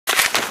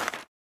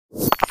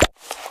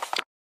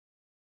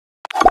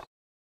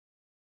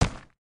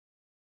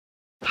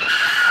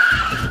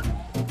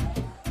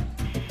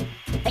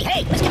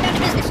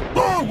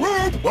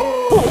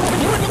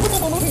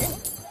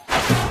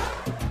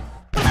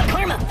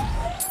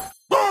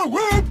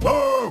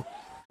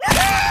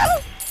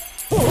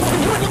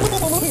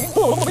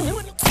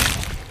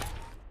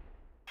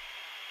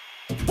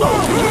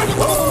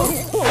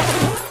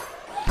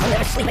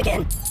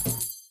again.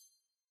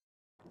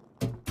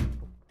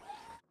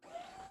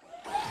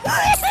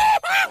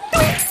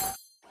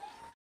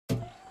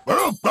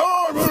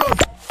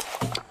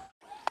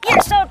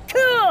 You're so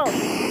cool!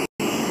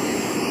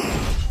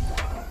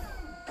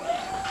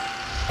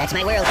 That's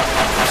my world.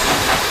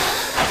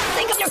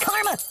 Think of your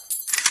karma!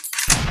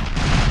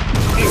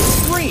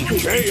 Extreme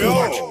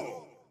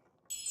KO!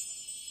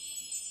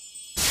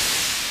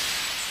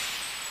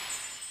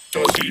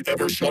 Does he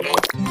ever shut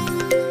up?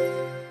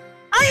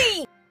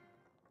 Aye!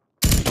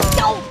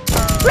 No!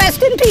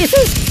 Rest in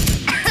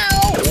pieces!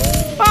 Ow!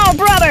 Oh,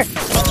 brother!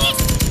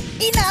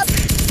 Enough!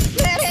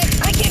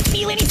 I can't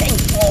feel anything!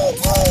 Oh!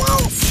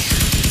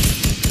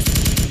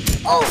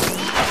 Oh!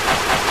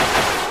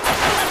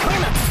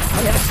 Karma!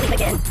 I'll never sleep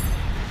again.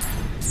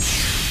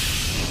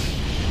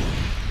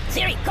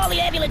 Siri, call the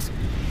ambulance!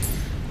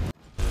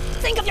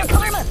 Think of your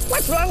karma!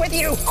 What's wrong with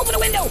you? Open a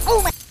window!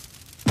 Oh my...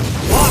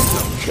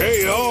 Awesome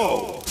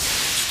KO!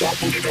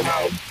 Stop moving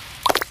around.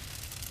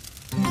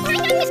 Why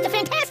not, Mr.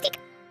 Fantastic?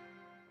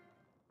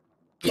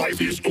 Life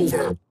is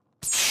over.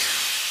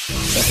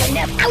 It's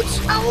enough. Ouch!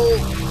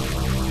 Oh!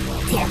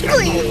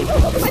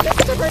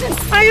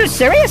 Are you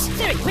serious?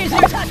 Siri, where's the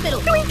nearest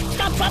hospital?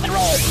 Stop, drop, and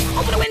roll.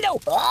 Open a window.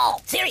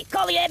 Oh! Siri,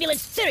 call the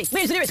ambulance. Siri,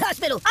 where's the nearest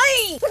hospital?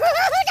 Aye!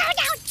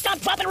 Stop,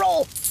 drop, and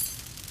roll.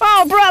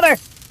 Oh, brother!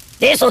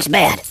 This looks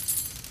bad.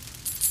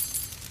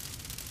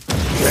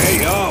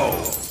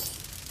 KO!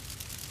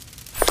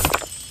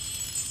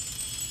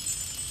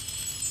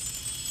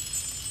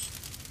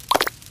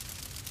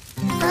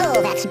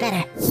 Oh, that's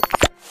better.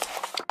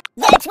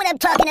 That's what I'm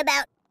talking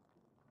about.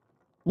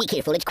 Be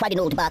careful, it's quite an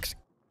old box.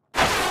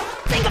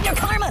 Think of your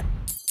karma!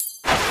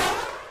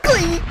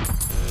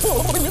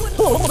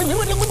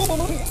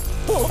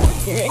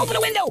 Open a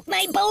window!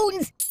 My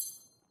bones!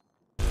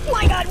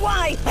 My God,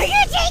 why? Are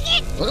you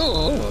taking it?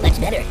 Oh, that's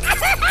better.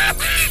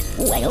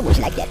 Oh, I almost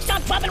like that.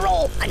 Stop, drop, and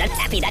roll! I'm not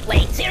happy that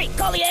way. Siri,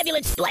 call the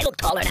ambulance. Do I look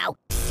taller now?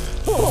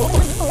 Oh,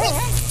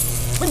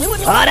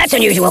 that's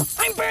unusual.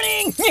 I'm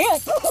burning!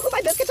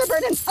 My biscuits are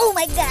burning. Oh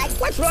my God,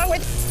 what's wrong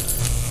with...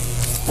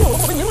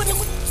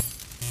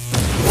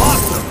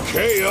 Awesome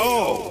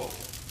KO!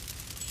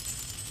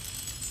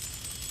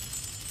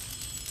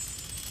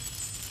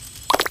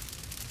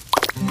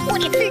 What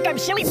do you think? I'm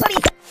silly putty?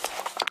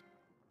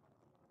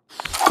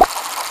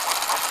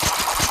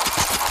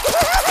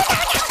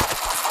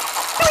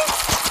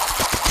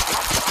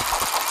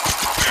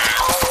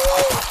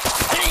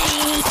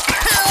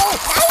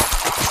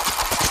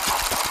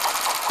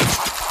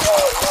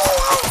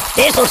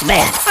 This looks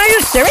bad. Are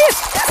you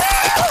serious?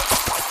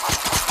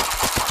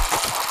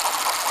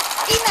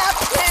 Enough!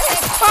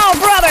 Oh,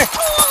 brother!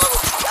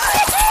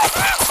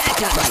 That's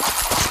not right.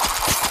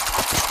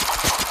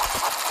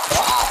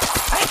 Oh,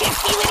 I can't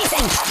feel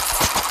anything.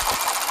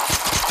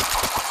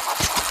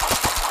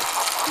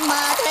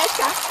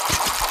 Matрешka.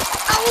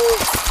 Oh!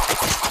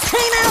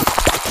 Time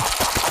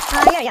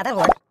out! Yeah, that'll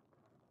work.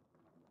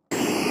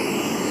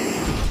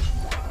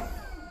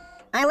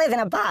 I live in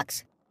a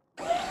box.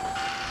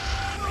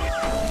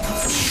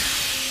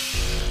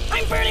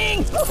 I'm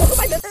burning!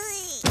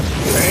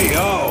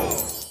 KO!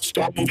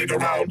 Stop moving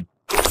around.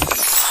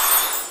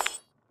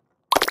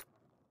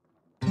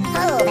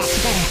 Oh,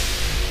 that's better.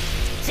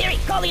 Siri,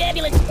 call the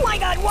ambulance. My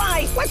God,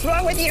 why? What's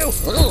wrong with you?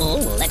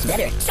 Oh, that's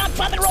better. Stop,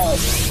 drop, and roll.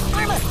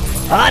 Karma.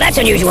 Oh, that's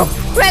unusual.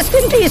 Rest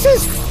in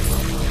pieces.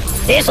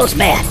 This looks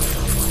bad.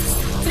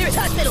 Nearest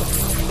hospital.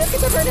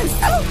 Biscuits are burning.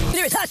 Oh,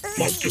 nearest hospital.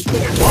 Must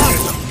destroy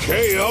awesome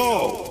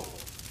KO!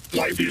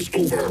 Life is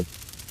over.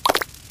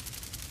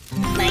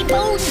 My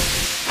bones.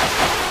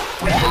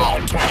 I'll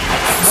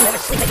never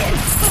sleep again.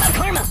 What about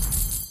karma?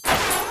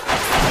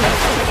 I'll never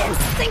sleep again.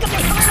 Think of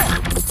your karma.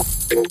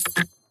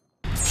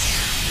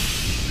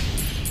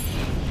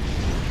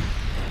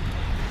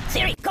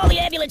 Siri, call the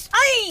ambulance.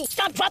 Aye!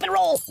 Stop, drop, and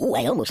roll. Ooh,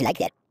 I almost like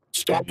that.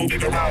 Stop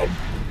moving around.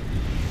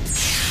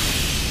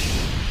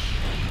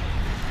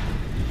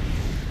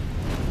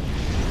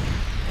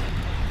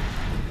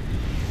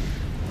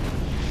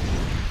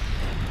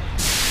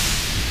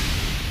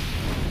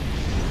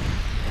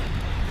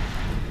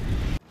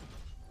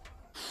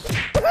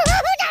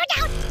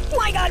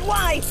 My God,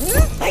 why?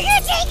 Are you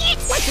taking it?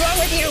 What's wrong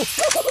with you?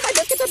 My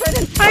biscuits are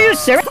burning. Are you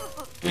serious?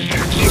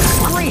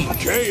 Extreme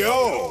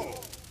KO!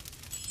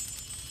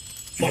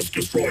 Must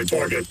destroy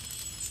target.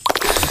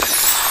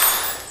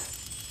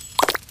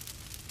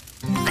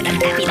 I'm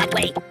not happy that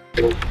way.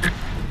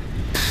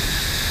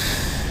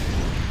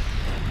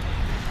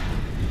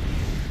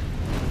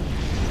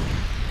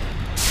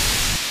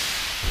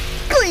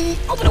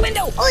 Open a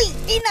window! Oi!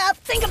 Enough!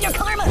 Think of your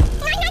karma!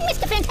 Why not,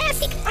 Mr.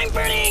 Fantastic? I'm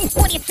burning!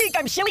 What do you think?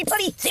 I'm silly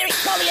putty? Siri,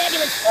 call the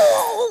ambulance!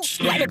 Oh!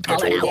 Do I look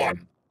taller now?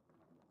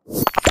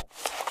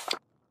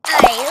 I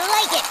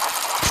like it!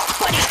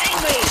 Putty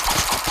angry!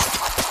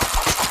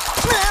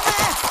 Mama!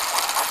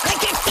 I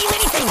can't feel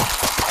anything!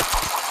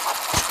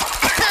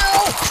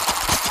 Ow!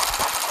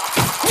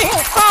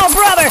 Oh,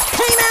 brother!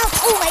 Time out!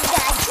 Oh my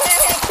God!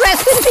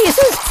 Rest in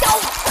pieces! No!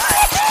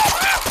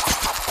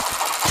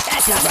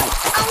 That's not right!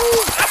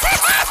 Oh!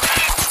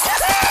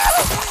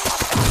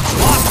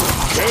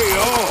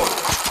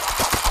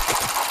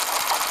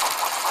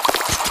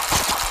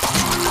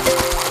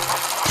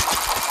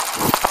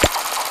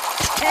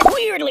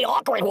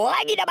 awkward.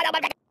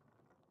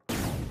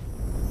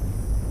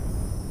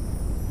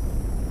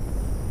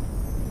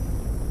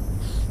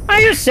 Are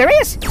you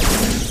serious?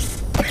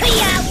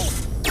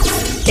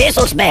 This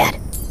looks bad.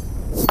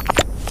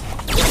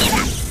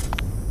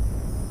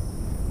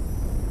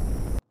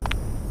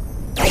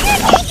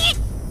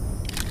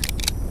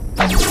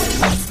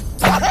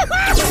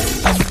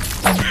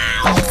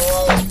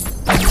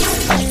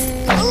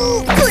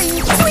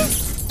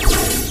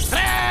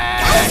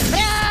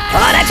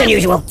 Oh, that's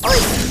unusual.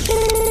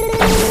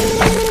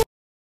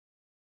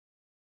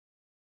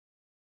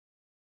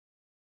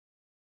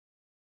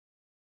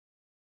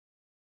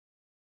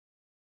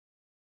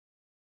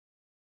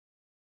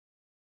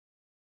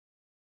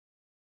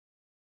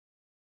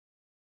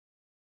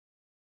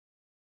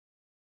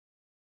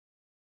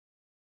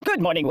 Good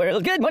morning,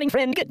 world. Good morning,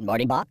 friend. Good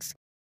morning, box.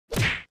 I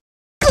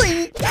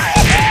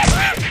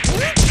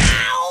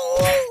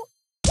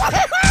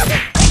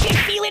can't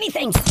feel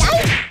anything.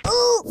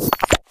 Ooh.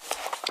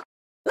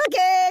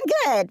 Looking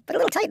good, but a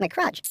little tight in the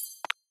crotch.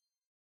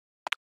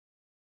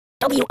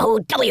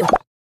 W-O-W. Ow.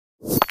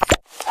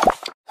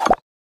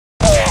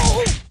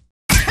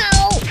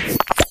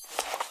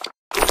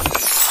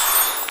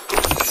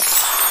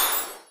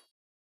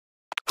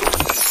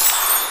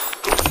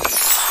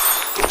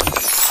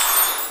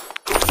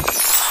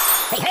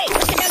 Hey,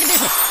 let's get down to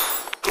business.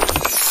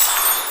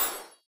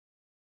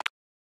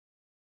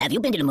 Have you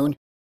been to the moon?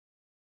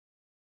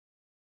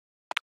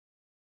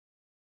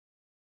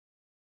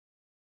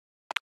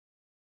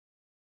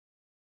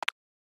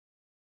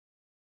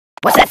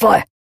 What's that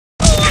for?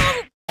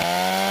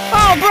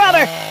 Oh,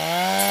 brother!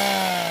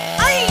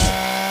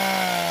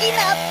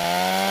 Enough!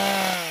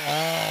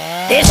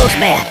 This looks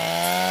bad.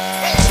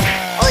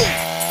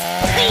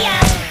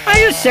 Are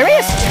you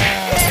serious?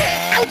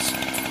 Ouch!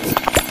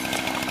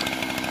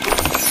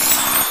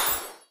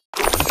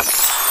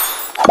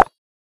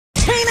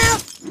 Time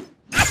out!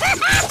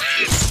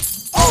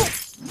 Oh,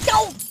 no!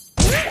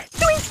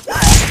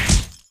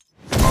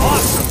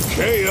 Awesome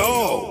KO!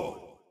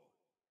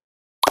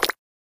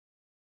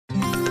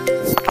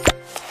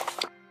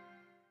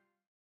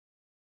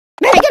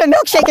 May I get a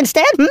milkshake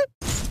instead,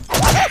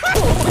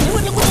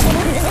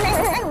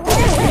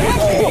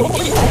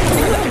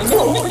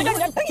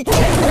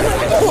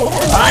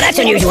 Oh, that's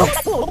unusual.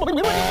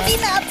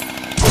 Enough.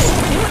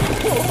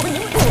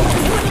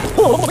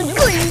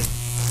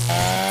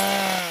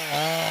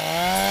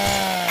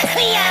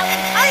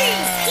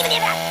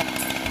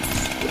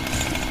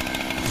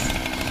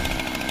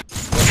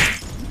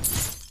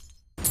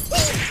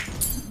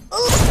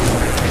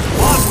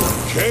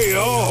 Awesome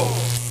KO!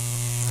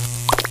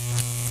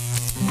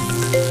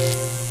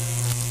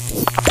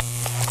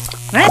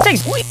 That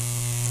takes...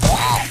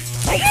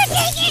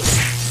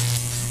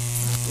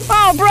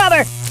 Oh,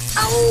 brother!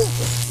 Oh!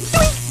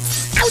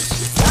 Ouch!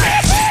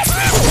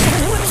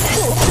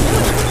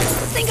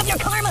 Think of your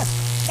karma!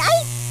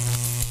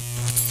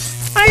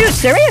 Are you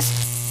serious?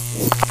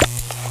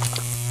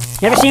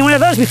 Never seen one of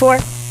those before.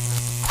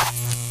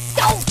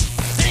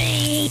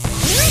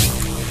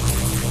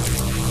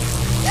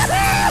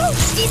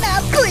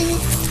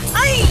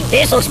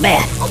 This looks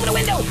bad. Open the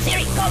window!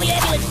 Siri, call the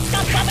ambulance!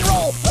 Stop, drop, and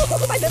roll!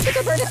 Oh, my biscuits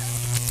are burning!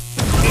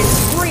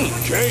 Extreme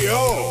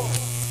KO!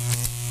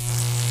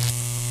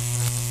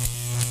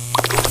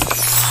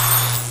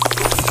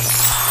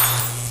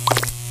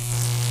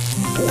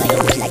 Ooh, I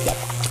almost like that.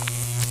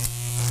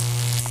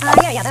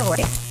 Yeah, that'll work.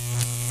 Ow!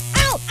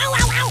 Ow,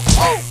 ow, ow!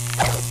 Oh!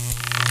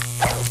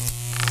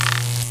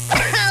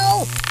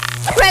 Ow!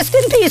 Rest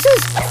in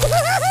pieces!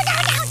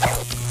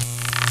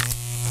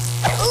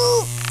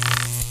 Ooh!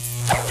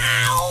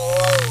 Ow!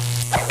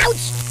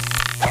 Ouch!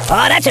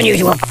 Oh, that's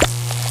unusual.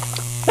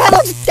 That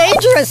looks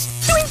dangerous!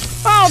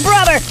 Oh,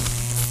 brother!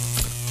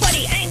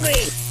 Buddy,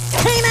 angry!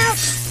 Time out!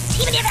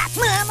 Even if that's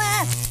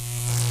mama!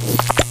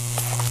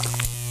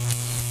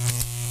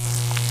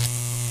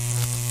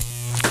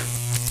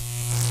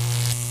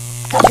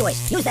 Good choice.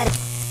 Use that.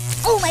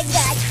 Oh my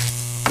god!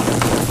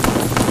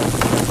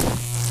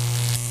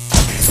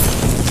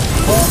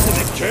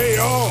 Ultimate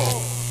KO!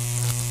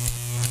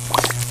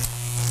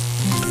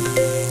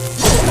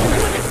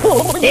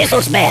 This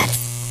looks bad.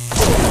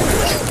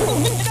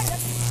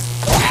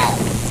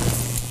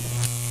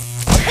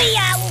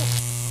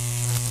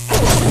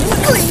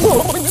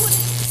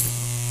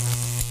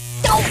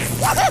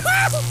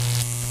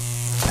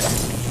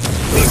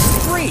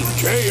 Extreme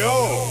KO!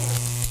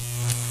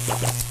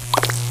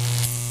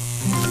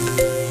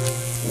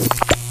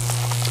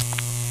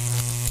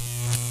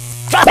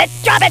 Drop it!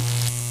 Drop it!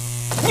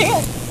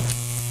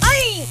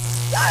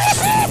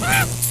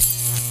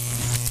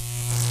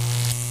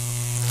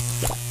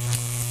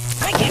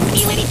 I can't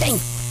feel anything.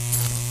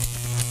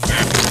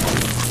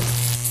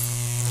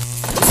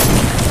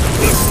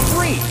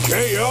 Extreme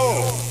KO!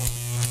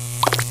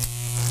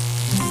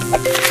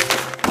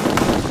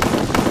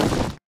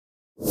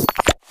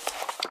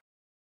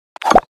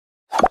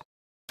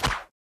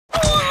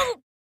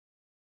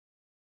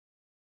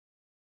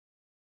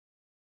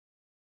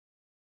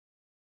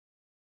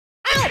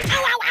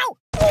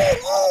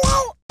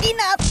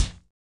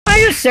 Are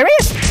you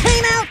serious?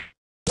 Time out!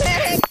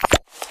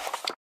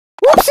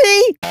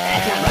 Whoopsie!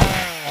 That's not right.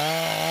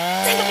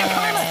 Think of your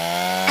karma!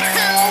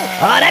 Ow!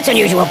 Oh, that's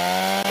unusual.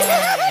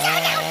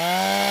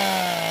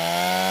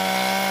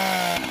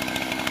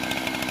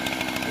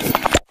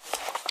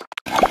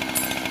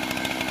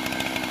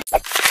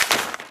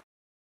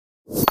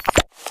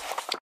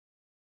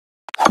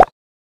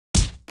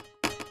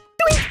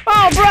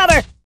 Oh,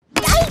 brother!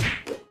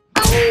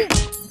 Oh.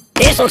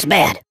 This looks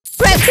bad.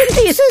 Rest in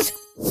pieces!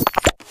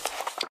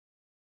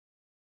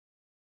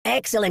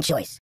 Excellent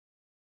choice.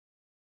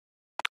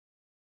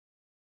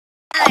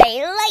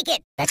 I like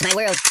it! That's my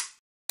world.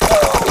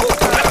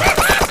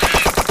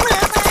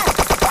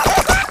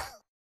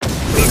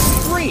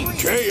 Extreme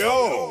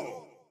KO!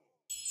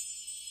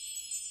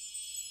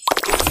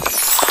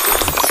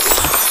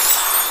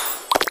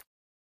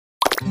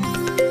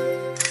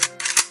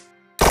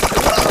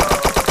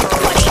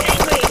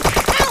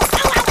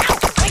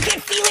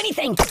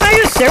 Are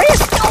you serious?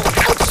 Oh,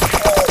 ouch!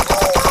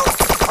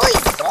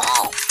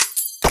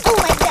 Oh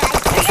my god!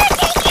 I can't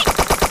take it!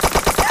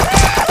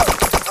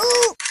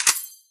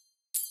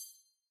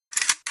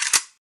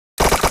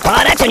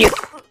 Oh, that's on you!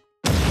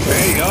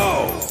 KO!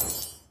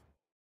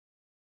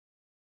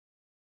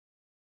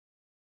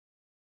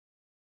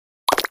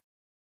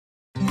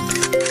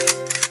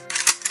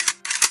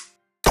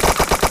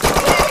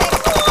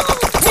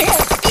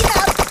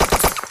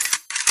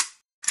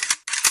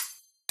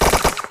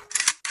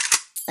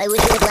 I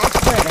wish it would last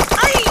forever.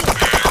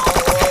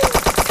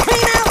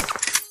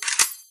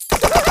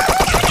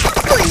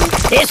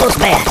 This looks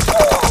bad.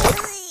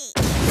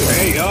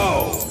 KO!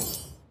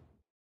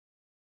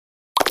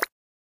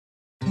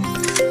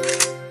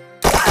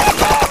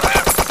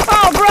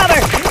 Oh,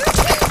 brother!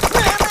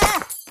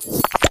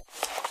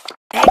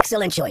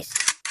 Excellent choice.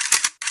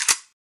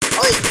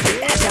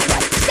 That's not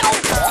right.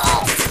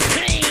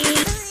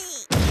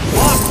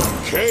 Awesome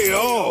KO!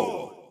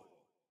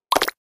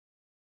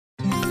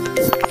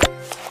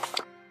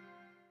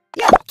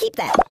 Yeah, keep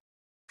that.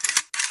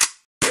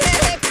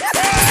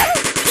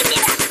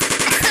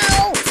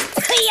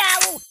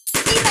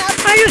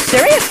 Are you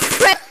serious?